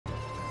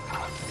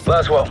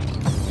Laswell,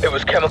 it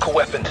was chemical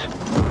weapons.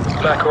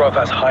 Makarov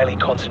has highly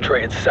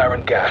concentrated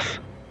sarin gas.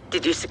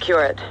 Did you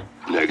secure it?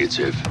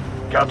 Negative.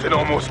 Captain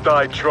almost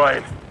died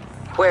trying.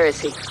 Where is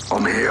he?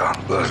 I'm here,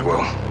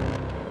 Laswell.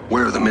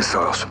 Where are the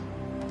missiles?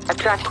 I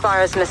tracked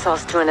Farah's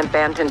missiles to an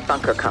abandoned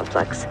bunker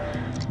complex.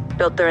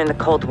 Built during the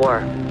Cold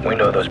War. We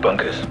know those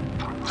bunkers.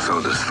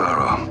 So does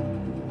Farah.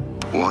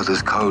 Why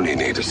does Coney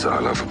need a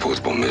silo for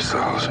portable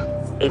missiles?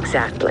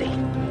 Exactly.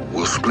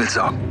 We'll split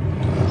up.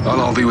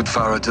 I'll RV with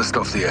Farah just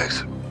off the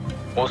X.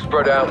 We'll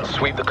spread out and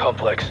sweep the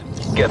complex.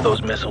 Get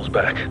those missiles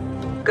back.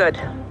 Good.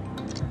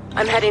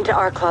 I'm heading to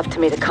our club to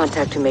meet a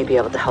contact who may be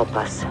able to help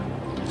us.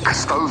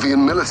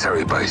 Custovian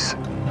military base.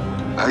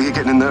 How are you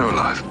getting in there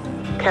alive?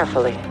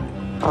 Carefully.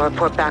 I'll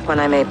report back when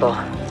I'm able.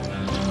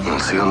 I'll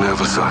see you on the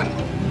other side.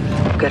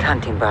 Good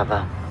hunting,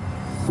 Bravo.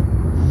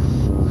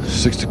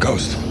 6 to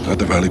Ghost. At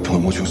the rally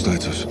point, what's your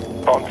status?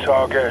 On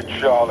target,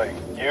 Charlie.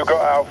 You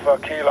got Alpha,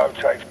 Kilo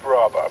takes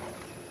Bravo.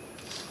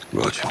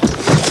 Roger.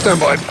 Stand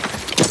by.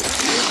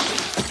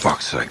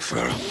 Fuck's sake,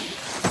 Farah.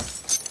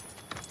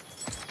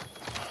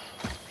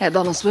 Head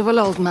on a swivel,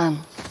 old man.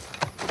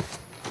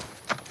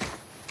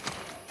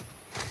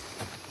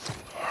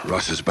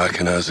 Russia's back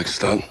in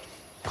Kazakhstan.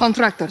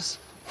 Contractors.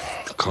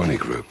 Coney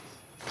Group.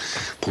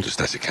 Pulled a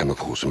stash of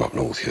chemicals from up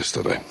north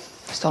yesterday.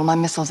 Stole my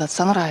missiles at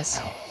sunrise.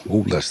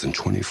 All less than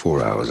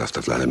 24 hours after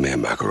Vladimir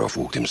Makarov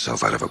walked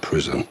himself out of a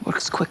prison.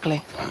 Works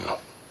quickly. Well,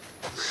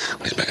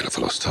 he's making up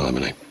for lost time,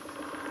 isn't he?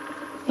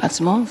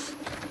 Let's move.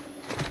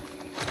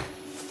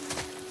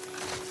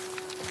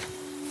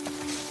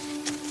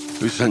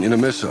 Who sent you the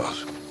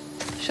missiles?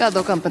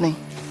 Shadow Company.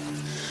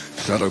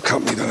 Shadow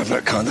Company don't have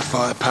that kind of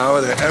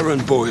firepower. They're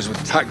errand boys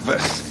with tac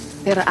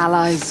vests. They're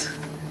allies.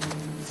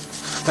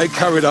 They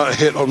carried out a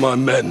hit on my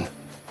men.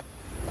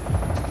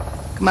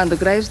 Commander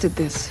Graves did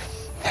this.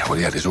 Yeah, well,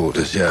 he had his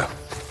orders, yeah.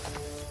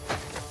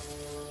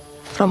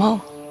 From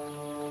who?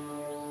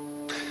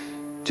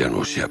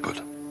 General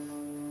Shepard.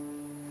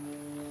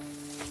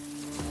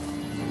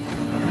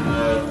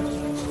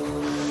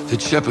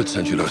 Did Shepard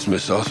send you those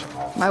missiles?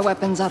 My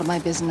weapons are my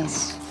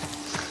business.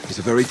 He's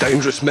a very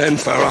dangerous man,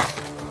 Farah.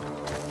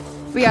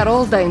 We are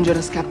all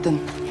dangerous, Captain.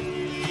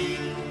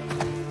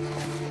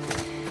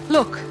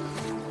 Look.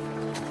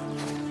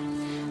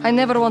 I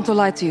never want to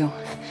lie to you,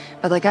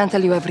 but I can't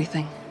tell you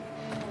everything.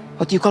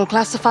 What you call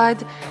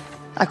classified,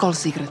 I call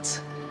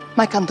secrets.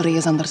 My country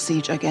is under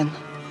siege again.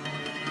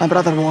 My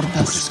brother warned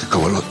us. This could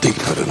go a lot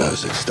deeper than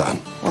Kazakhstan.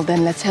 Well,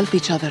 then let's help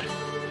each other.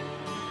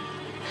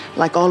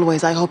 Like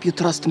always, I hope you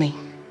trust me.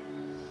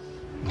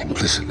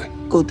 Implicitly.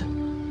 Good.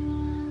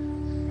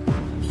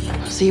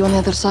 I'll see you on the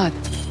other side.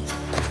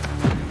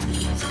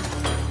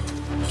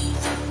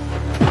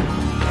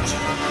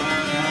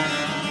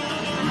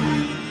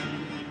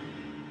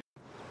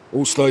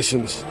 All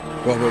stations.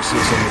 Bravo 6 on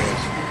the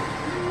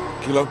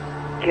edge. Kilo?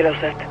 Kilo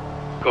set.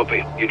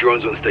 Copy. Your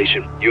drone's on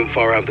station. You and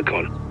Farah have the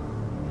con.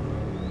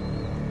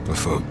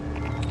 Affirm.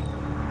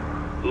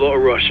 A lot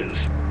of Russians.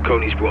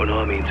 Coney's brought an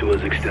army into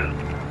Kazakhstan.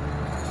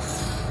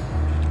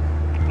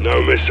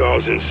 No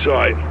missiles in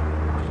sight.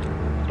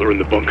 They're in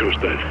the bunkers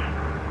then.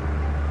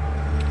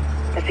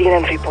 I see an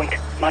entry point.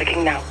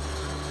 Marking now.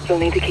 You'll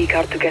need a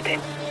keycard to get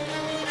in.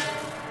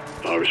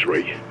 Farah's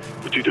right.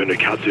 We took down a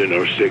captain in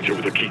our sector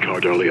with a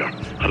keycard earlier.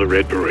 Had a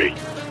red beret.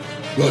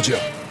 Roger.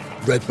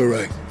 Red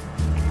beret.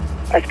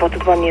 I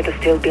spotted one near the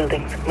steel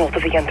buildings, north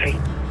of the entry.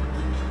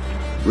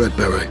 Red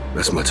beret.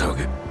 That's my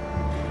target.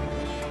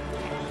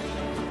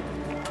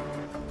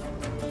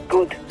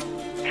 Good.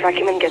 Track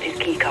him and get his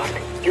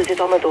keycard. Use it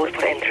on the door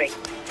for entry.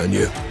 And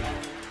you?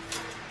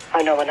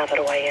 I know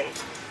another way in.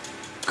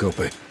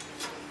 Copy.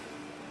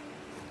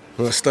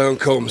 Well, stay on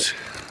comms.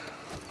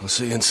 I'll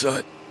see you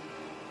inside.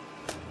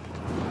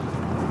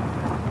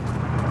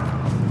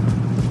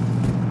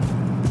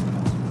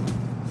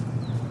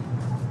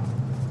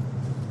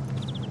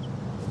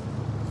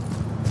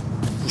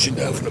 Pushing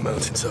down from the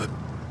mountainside.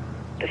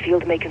 The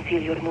field may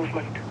conceal your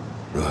movement.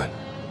 Right.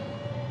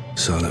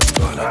 Silent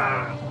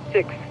fighter.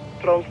 6.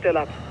 Drone still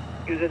up.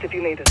 Use it if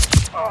you need it.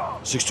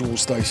 6 to all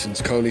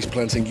stations. Coney's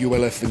planting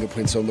ULF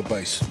fingerprints on the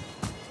base.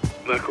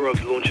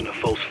 Makarov's launching a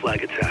false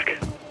flag attack.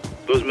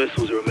 Those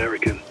missiles are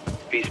American.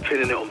 He's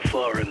pinning it on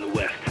Farah in the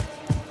west.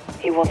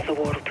 He wants the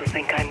world to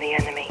think I'm the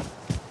enemy.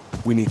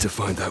 We need to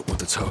find out what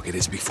the target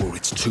is before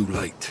it's too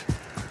late.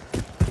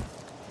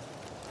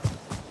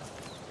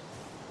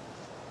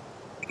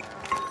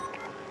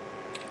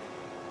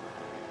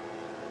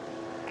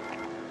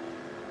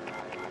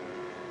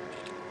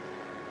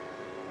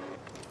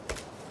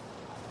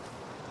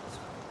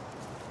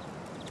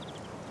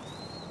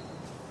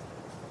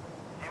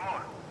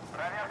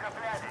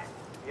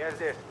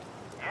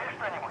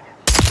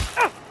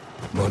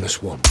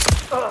 -1.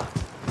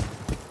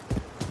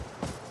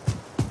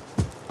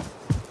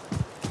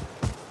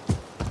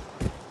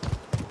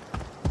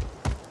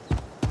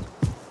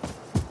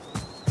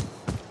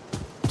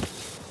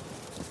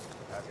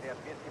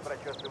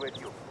 Прочесывает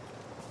юг.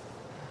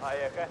 А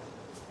эхо?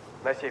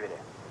 На севере.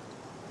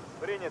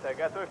 Принято.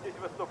 Готовьтесь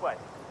выступать.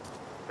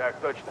 Так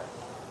точно.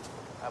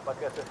 А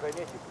пока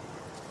сохраняйте.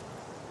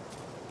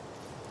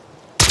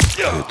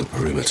 Hit the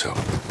perimeter.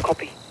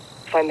 Copy.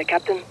 Find the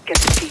captain, get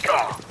the key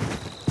card.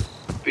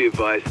 Be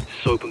advised,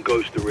 Soap and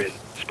Ghost are in.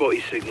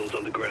 Spotty signals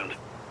underground.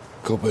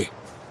 Copy.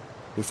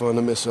 We find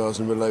the missiles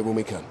and relay when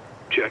we can.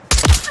 Check.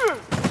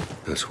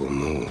 That's one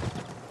more.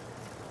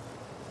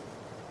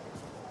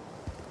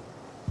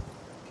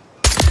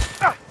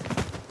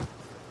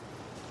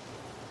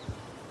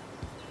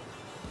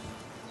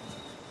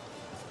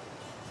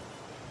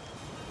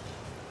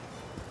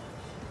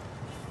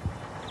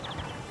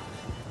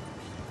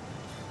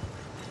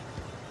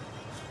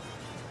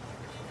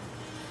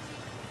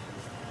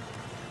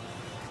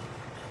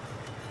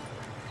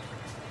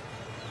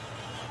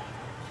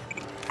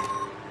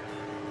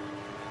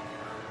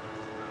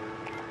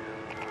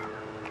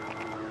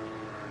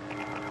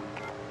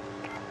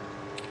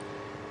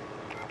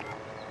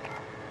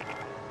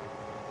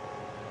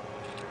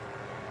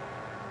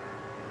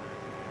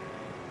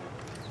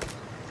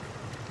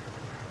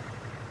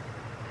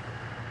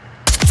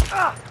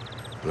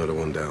 Another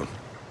one down.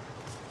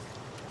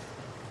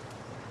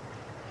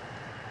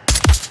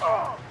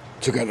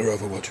 Took out their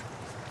overwatch.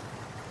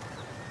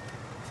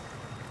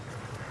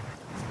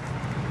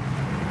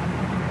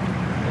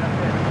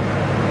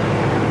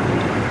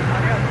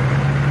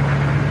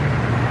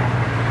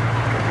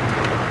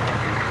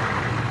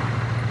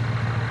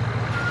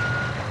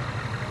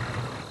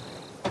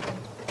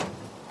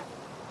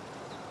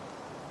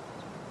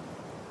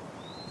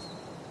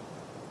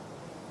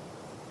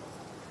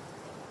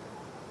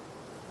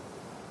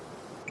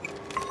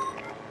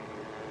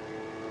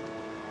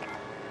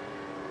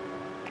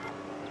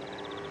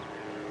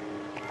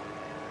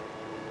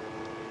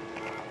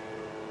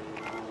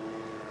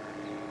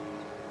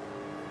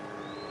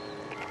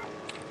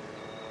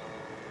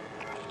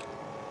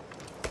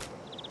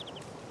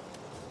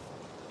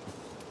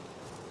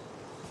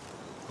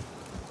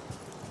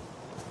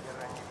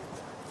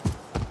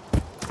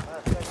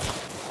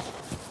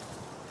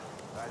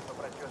 Альфа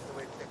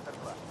прочесывает сектор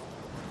 2.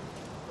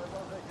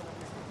 Продолжайте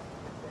наблюдение.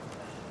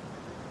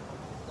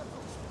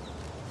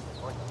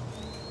 Понял.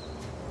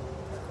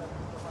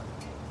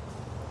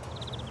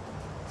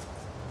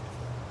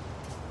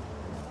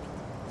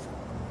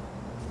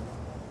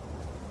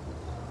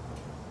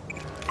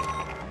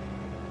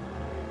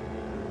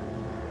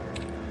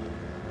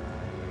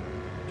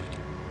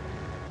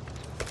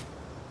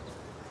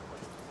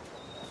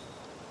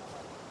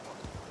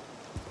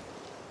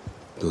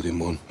 Building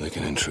 1, make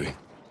an entry.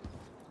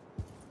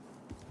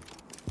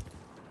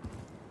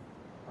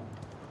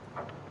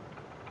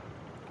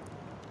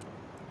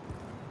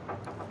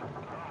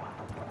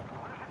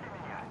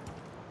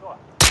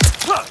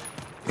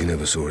 He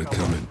never saw it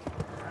coming.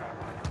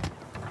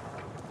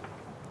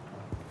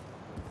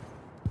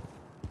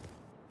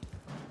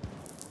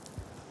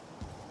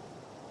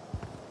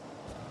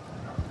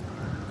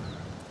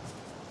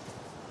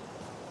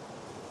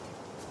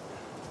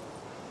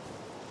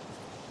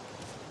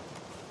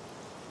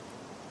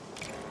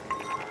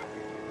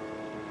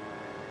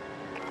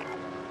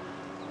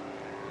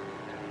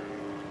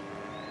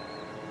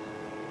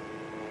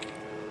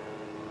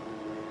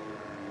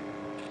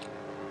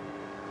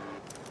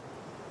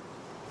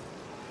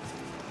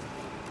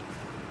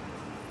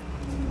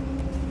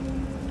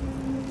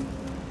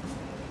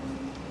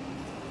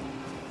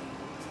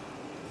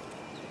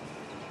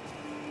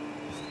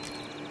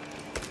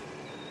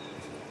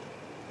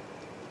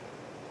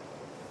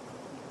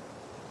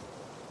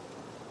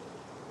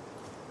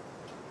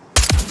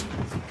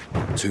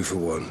 Two for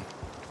one.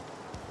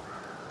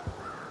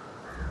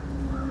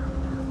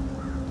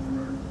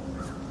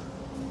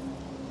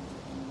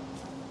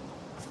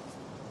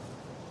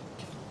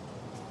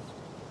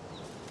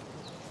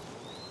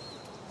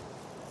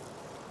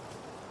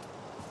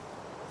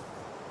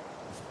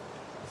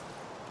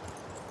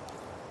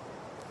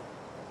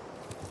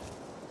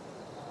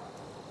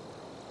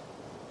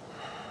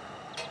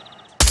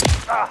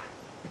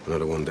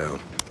 Another one down.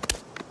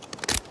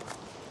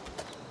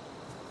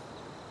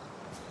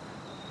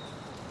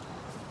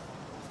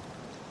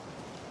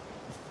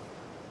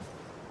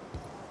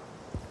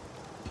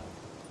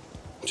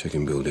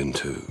 Checking building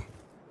 2.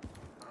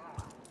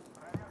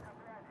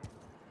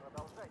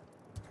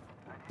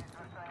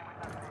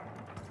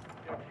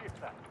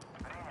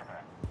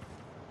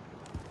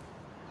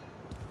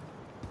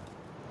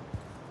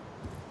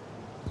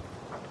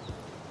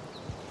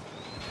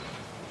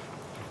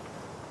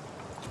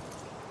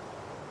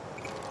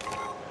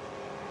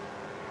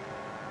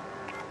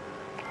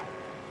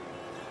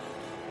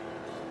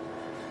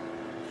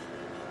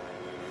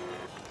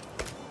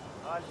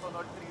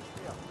 Альфа-03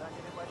 слева,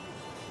 заняли позицию.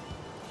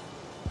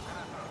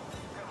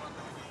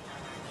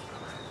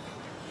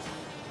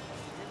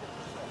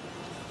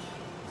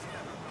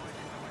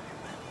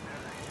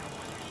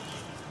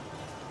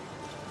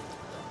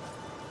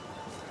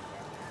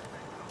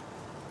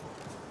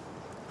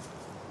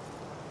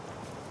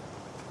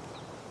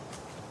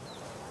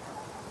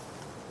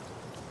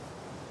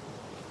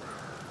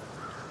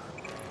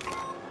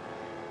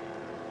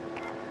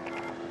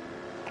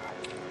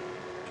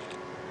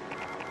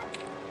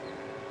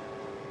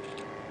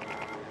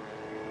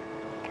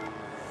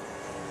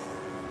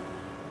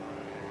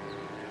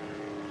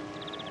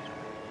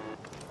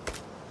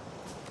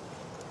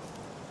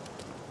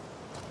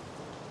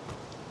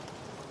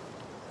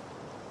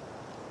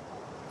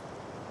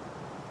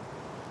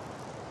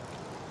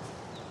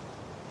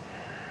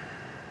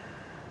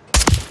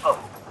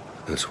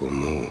 That's one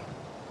more.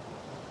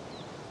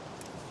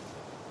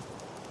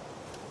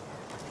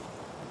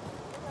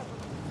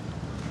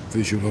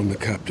 Visual on the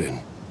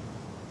captain.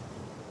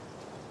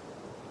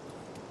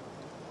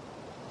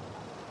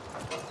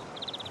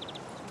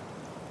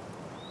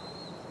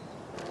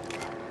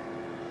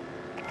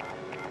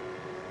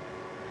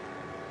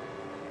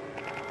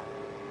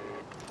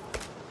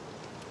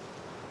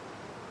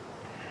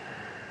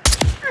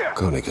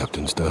 Connie,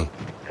 captain's down.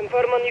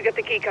 Confirm when you get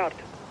the keycard.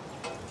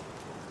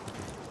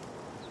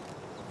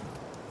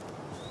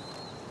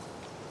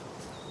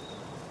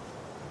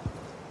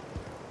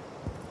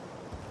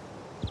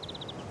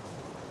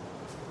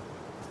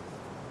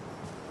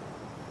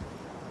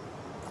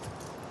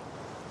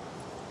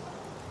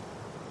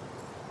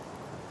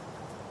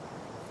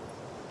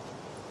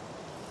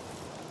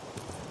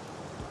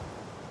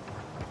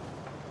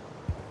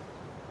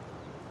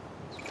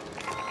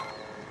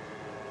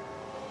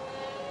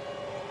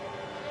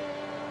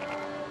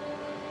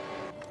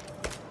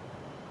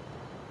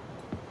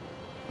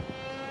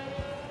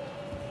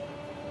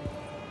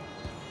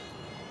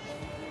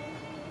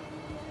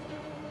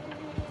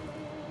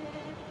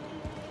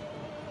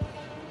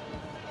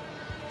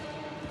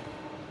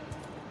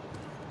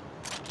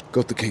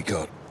 Got the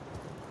keycard.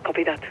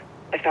 Copy that.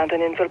 I found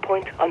an infill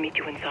point. I'll meet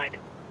you inside.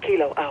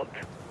 Kilo out.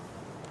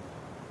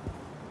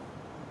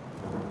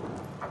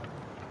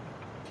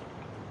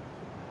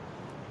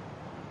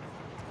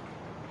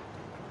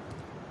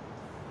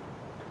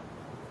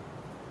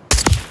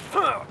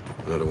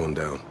 Another one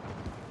down.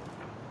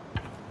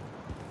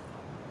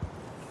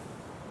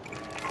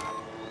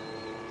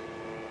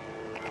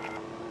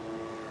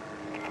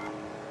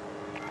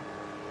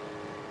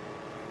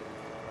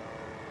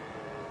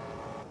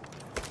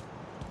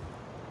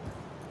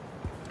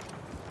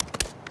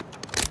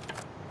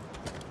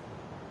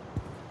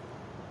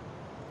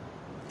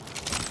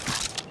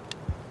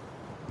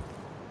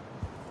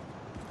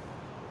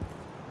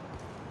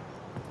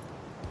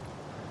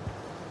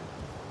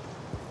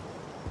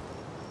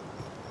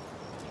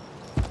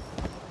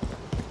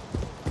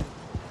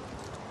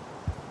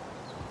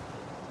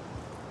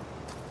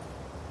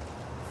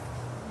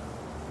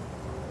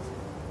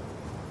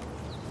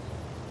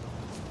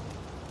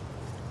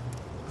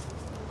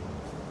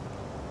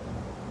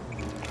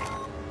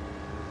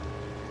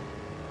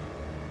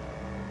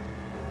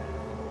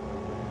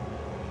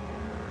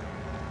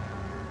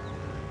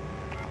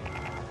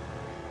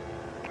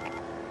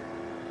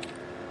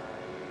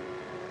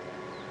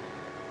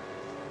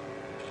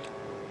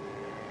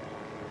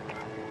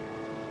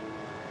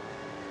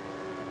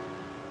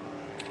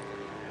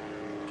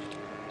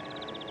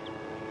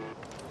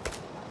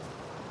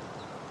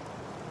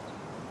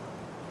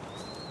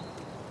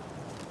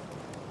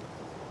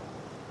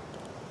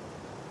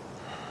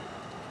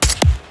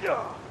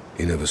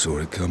 He never saw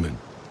it coming.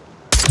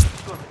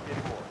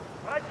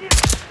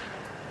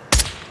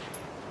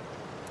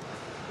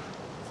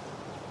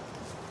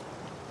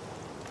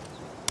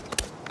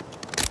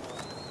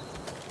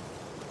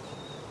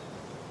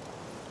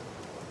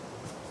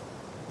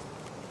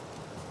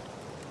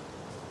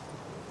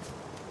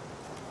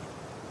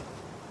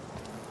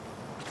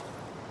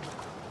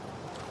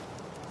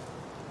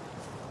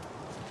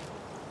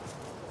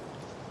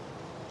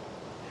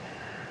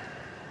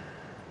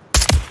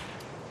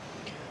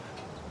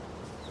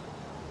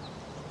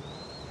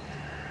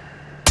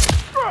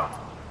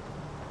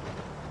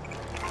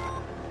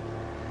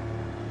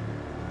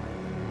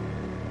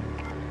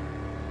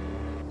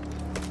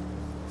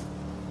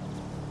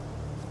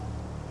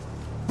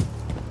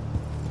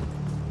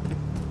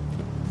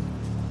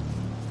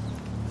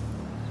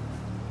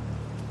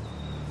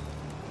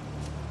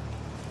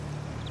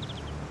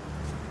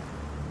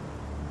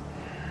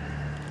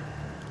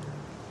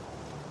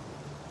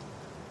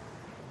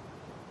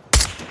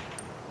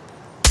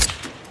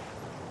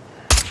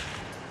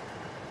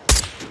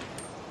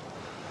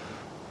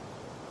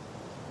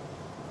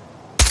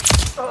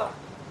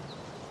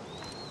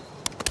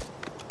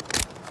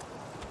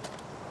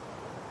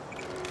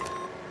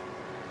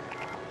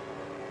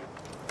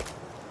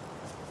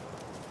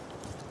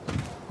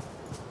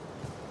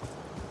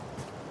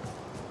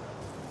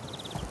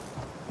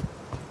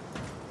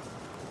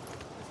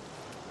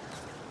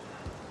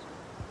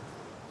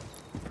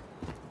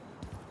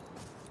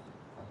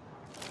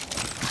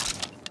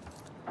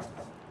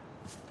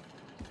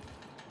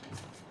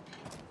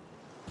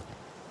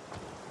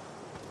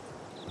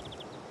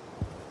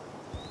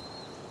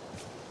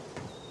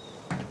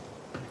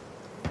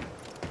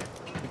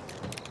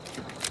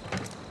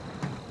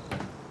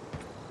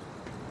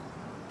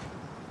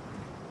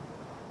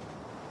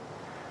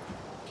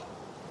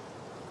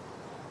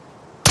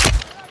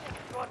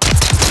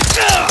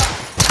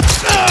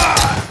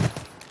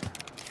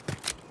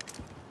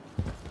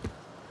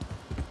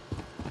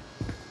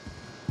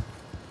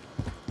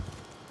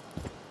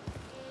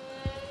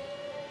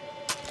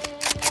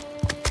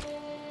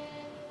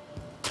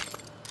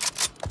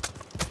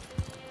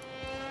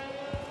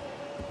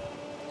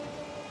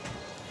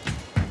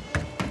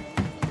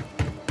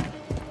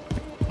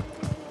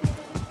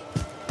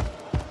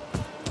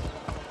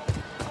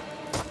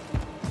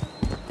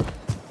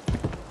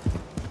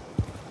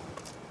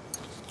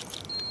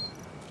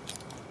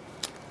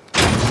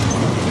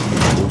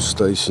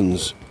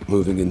 stations,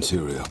 moving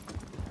interior.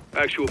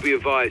 Actual, be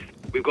advised.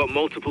 We've got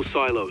multiple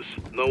silos.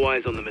 No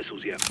eyes on the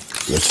missiles yet.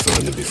 Let's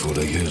find them before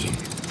they use them.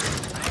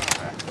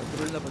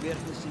 Патруль на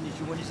поверхности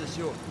ничего не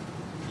засек.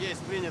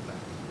 Есть, принято.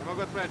 Я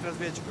могу отправить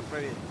разведчиков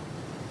проверить.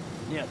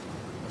 Нет,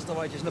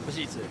 оставайтесь на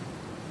позиции.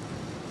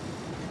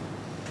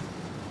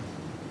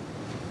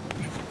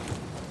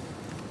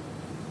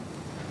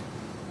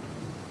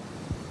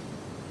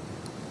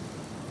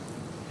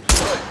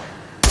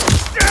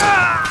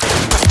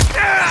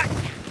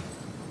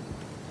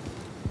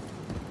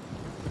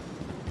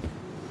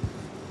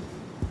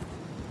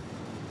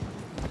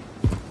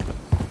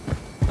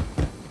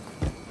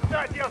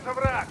 Куда делся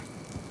враг?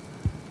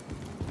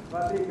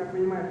 2-3, как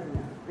понимаешь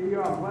меня?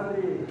 Прием,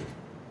 2-3.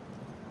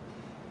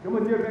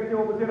 Командир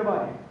реактивного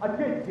базирования.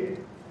 Ответьте!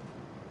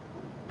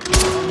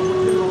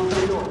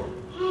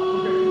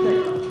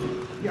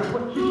 Я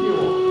подчинил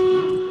его.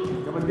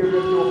 Командир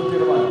реактивного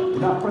базирования.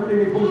 Да,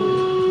 противник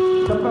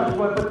пункте.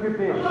 Запрашиваю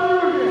подкрепление.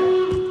 Оружие!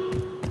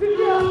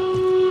 Сейчас!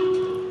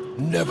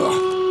 Never.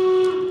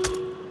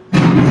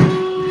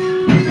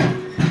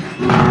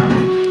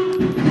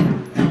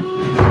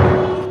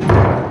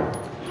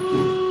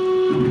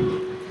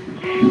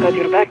 Got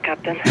your back,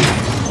 Captain.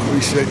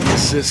 Reset the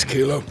assist,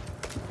 Kilo.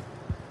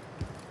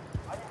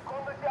 Они в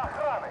комнате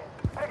охраны.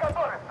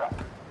 Приготовиться.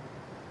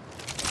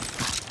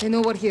 They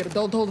know we're here.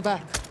 Don't hold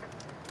back.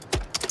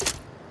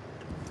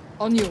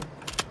 On you.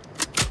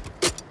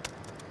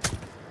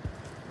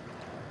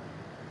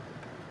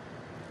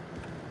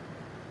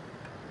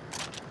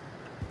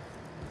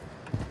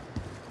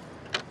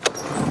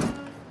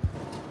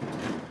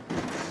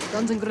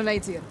 Guns and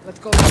grenades here. Let's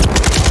go.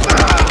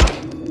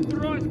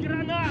 Брось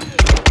гранату!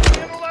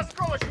 Кинул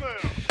осколочную!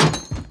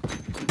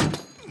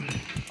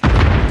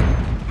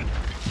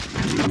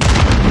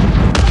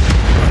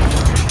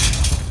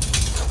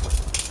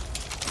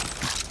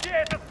 Где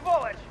эта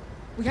сволочь?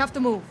 We have to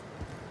move.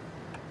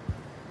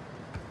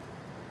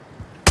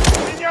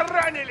 Меня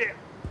ранили!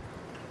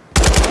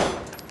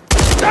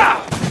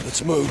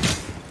 Let's move.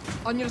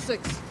 On your six.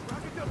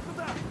 Враг идет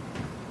сюда!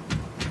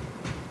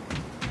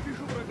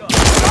 Вижу врага!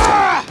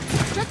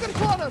 Check your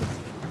corners.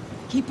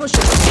 Keep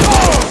pushing.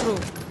 Through.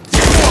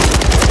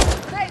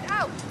 Grenade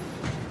out.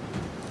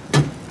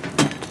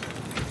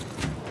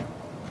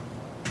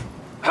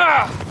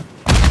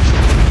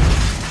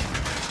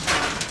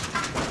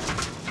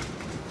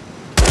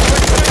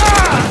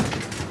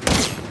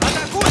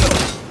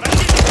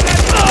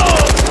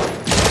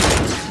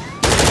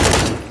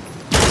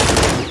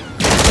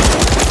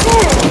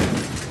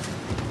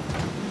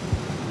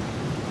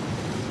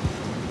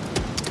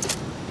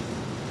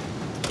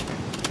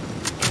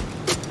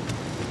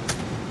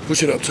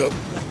 Push it up top.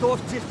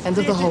 Готовьтесь End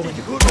of the hallway. встретить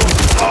этих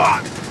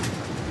уродов.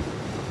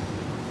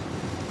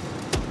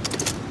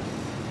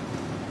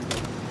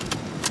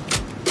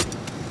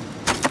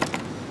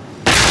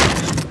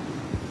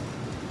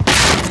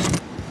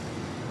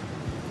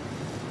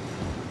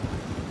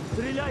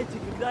 Стреляйте,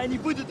 когда они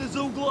выйдут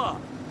из-за угла.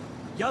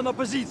 Я на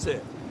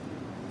позиции.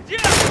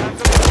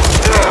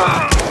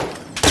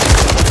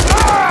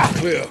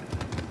 Clear.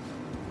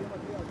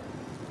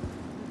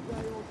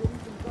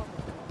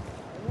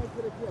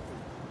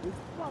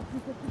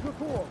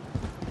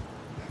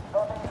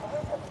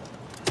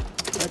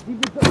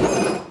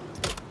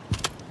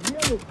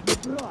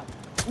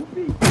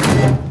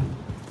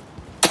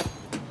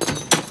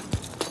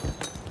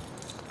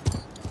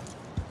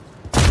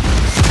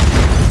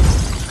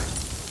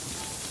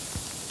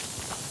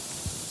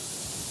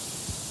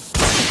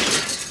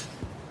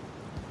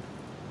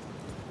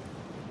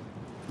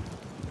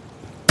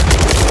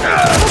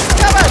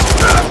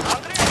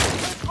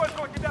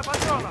 Сколько у тебя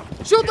патронов?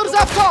 Shooters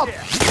up top.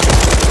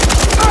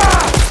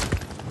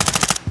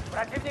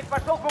 Противник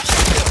пошел к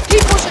укрытию!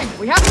 Keep pushing.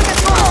 We have to get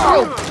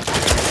through.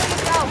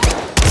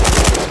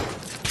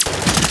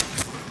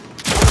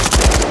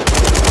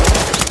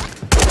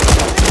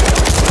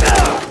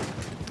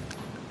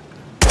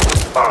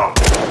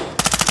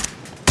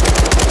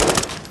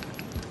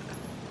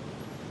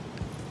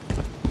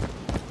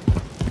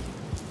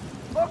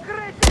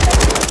 Укрытие!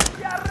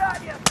 Я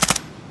ранен!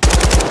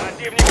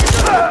 Противник идет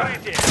в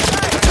укрытие!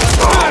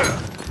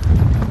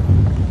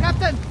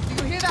 Captain, do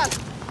you hear that?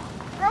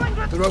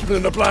 They're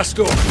opening the blast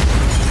door.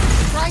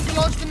 Trying to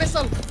launch the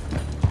missile.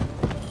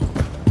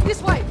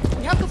 This way.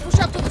 We have to push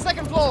up to the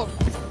second floor.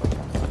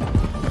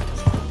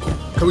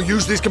 Can we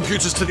use these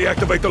computers to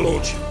deactivate the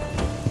launch?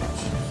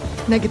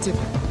 Negative.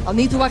 I'll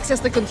need to access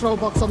the control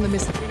box on the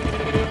missile.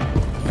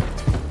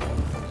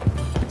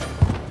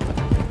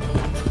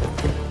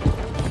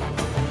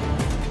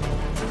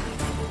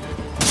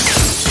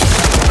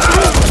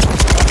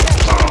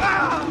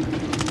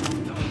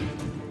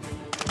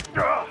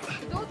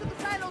 Go to the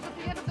silos at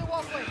the end of the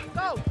walkway.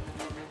 Go!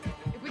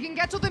 If we can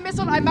get to the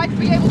missile, I might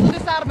be able to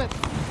disarm it.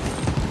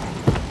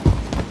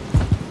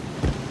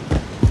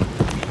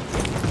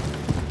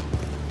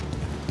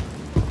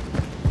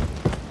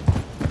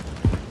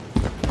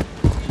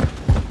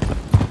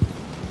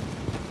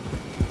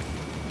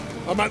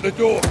 I'm at the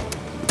door.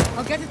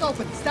 I'll get it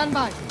open. Stand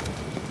by.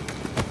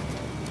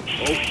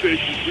 All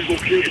stations, we've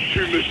located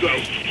 2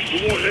 missiles. The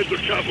warheads are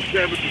capital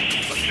chemicals.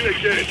 I say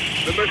again,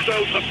 the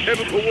missiles have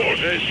chemical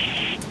warheads.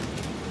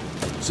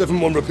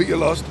 7-1, repeat your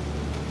last.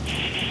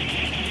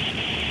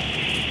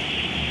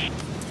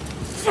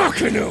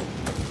 Fucking hell!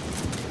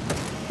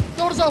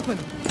 Doors open.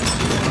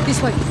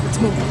 This way. Let's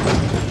move.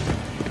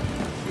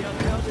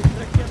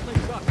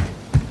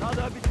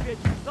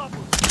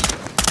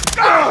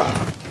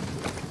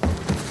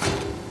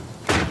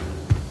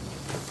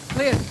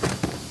 Clear.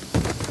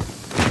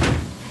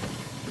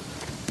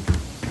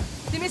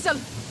 The missile.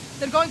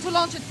 They're going to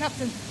launch it,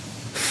 Captain.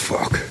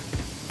 Fuck.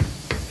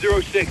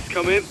 06,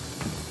 come in.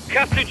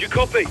 Captain, you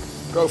copy?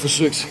 Go for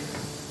 6.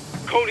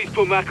 Coney's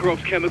put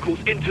Makarov's chemicals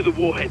into the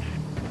warheads.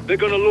 They're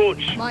gonna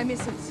launch. My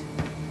missiles.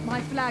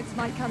 My flags,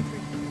 my country.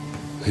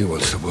 He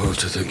wants the world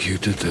to think you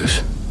did this.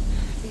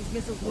 If these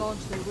missiles launch,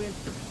 they will.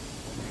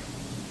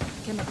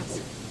 Chemicals.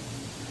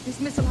 This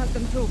missile has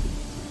them too.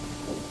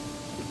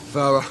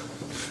 Farah,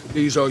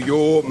 these are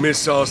your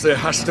missiles. There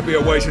has to be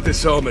a way to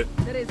disarm it.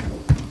 There is.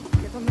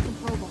 Get on the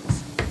control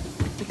box.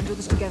 We can do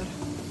this together.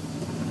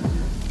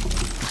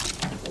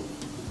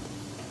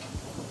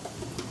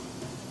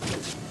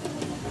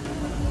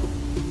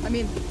 I'm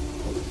in.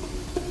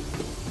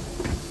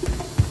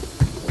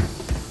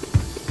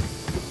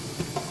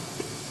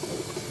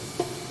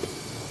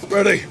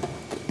 Ready?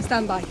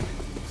 Stand by.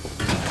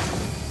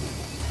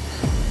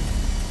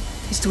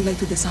 It's too late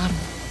to disarm.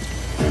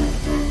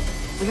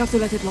 We have to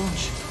let it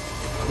launch.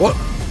 What?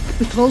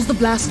 We close the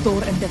blast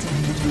door and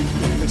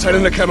detonate.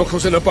 Containing the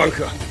chemicals in the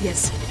bunker.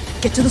 Yes.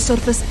 Get to the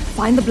surface,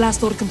 find the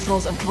blast door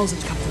controls, and close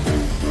it, Captain.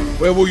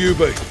 Where will you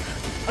be?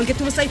 I'll get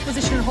to a safe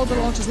position and hold the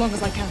launch as long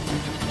as I can.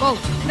 Go,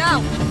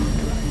 now!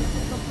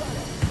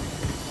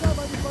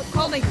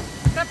 Call me.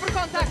 Prep for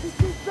contact.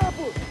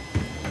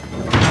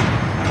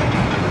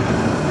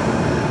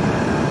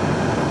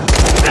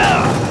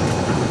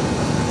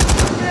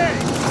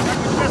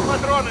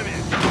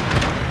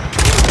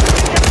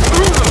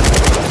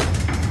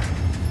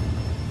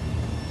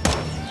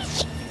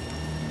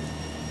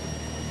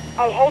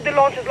 I'll hold the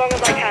launch as long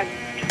as I can.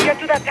 Just get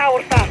to that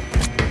tower fast.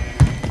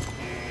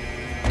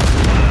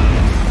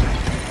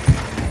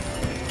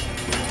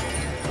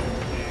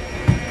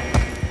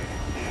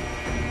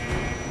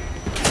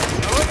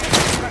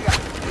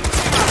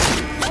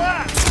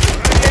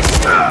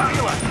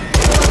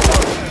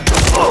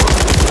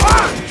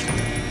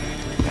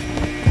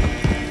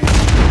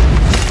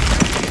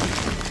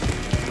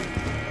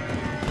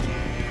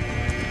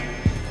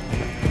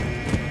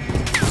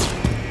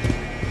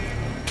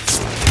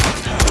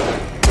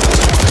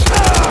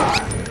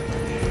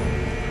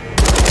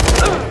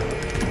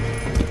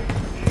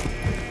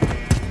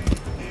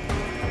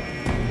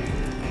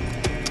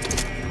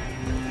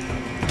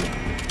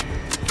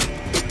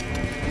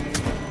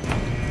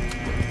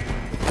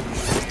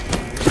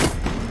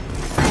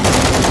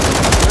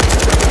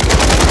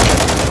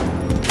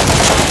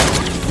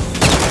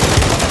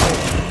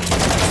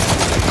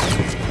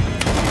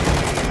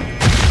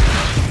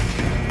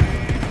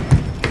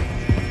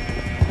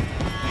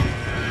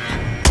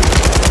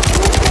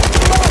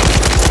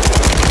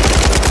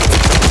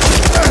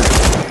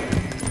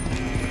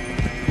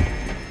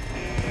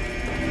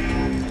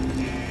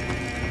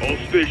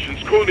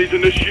 Stations, Coney's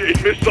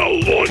initiated missile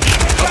launch.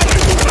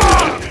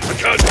 I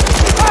can't.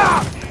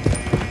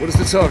 What is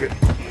the target?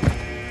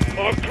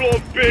 Our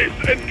club base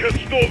in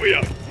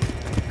Castovia.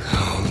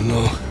 Oh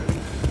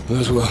no.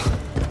 As well.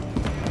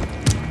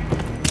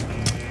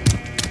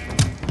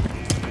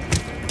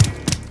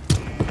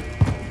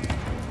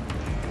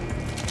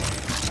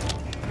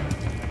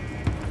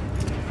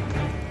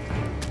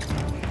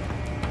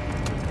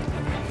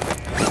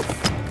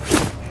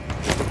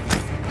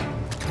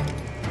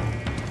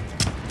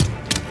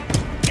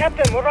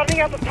 Captain, we're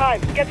running out of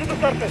time. Get to the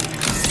surface.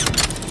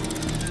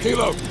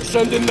 Kilo,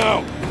 ascending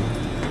now.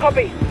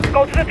 Copy.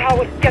 Go to the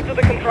tower. Get to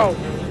the control.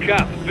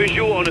 Cap,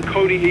 visual on a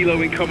Coney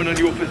helo incoming on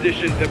your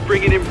position. They're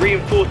bringing in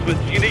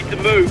reinforcements. You need to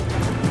move.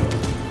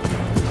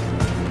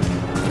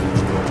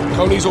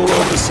 Coney's all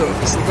over the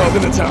surface. They're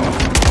guarding the tower.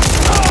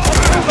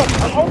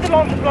 I'll hold the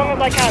launch as long as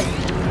I can.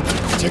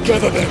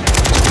 Together then.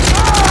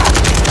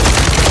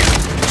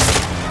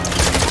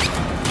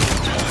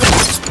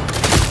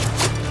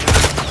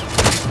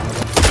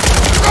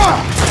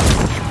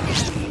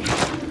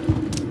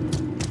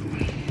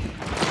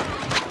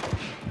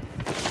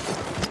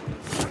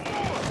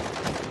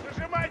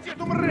 Зажимайте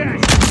эту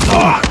мразь!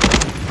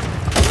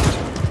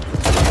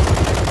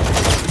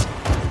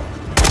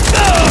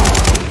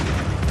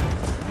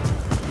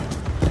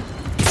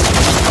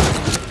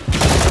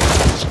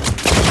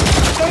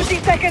 30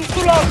 seconds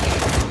to launch.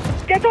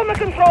 Get on the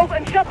controls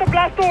and shut the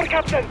blast door,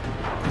 Captain.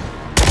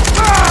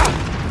 Ah!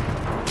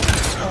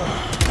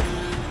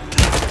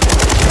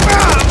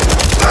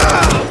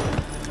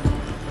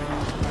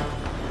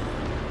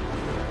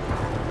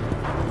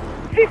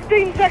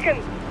 15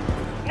 seconds.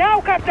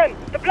 Now, Captain,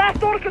 the blast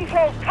door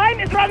controls. Time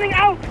is running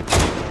out.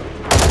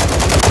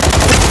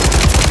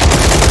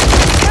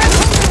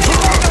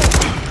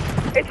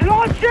 It's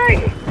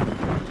launching!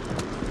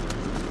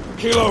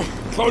 Kilo,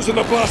 Closing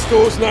the blast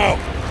doors now.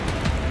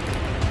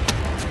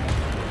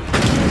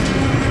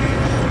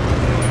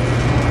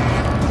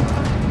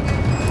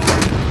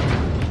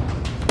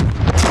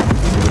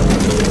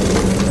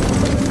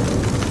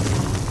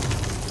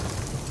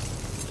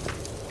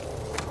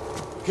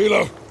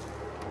 Kilo.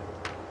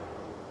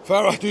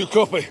 Farah, do you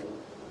copy?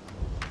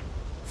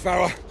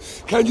 Farah,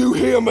 can you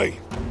hear me?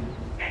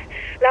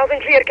 Loud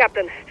and clear,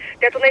 Captain.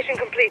 Detonation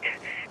complete.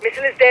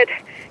 Missile is dead.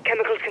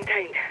 Chemicals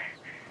contained.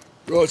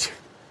 Rog.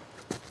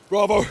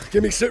 Bravo,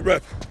 give me sit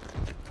rep.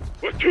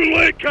 We're too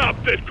late,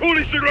 Captain.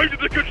 Coney's surrounded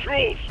the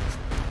controls.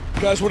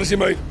 Guys, what does he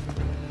mean?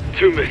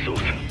 2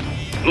 missiles.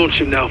 Launch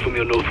him now from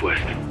your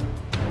northwest.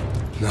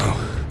 No.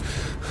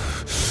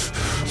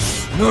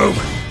 No.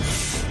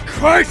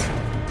 Christ!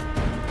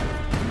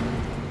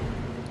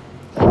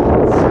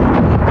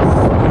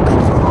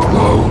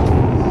 No.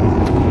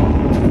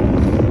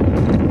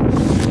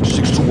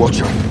 6 to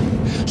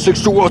Watcher.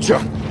 6 to Watcher.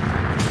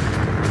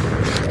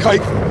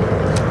 Kate.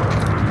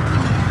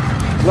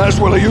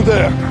 Laswell, are you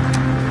there?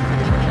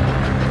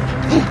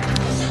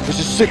 This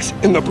is 6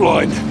 in the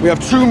blind. We have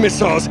 2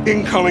 missiles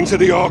incoming to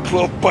the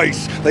Arklov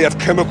base. They have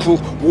chemical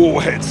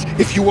warheads.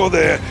 If you are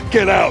there,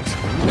 get out.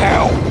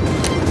 Now!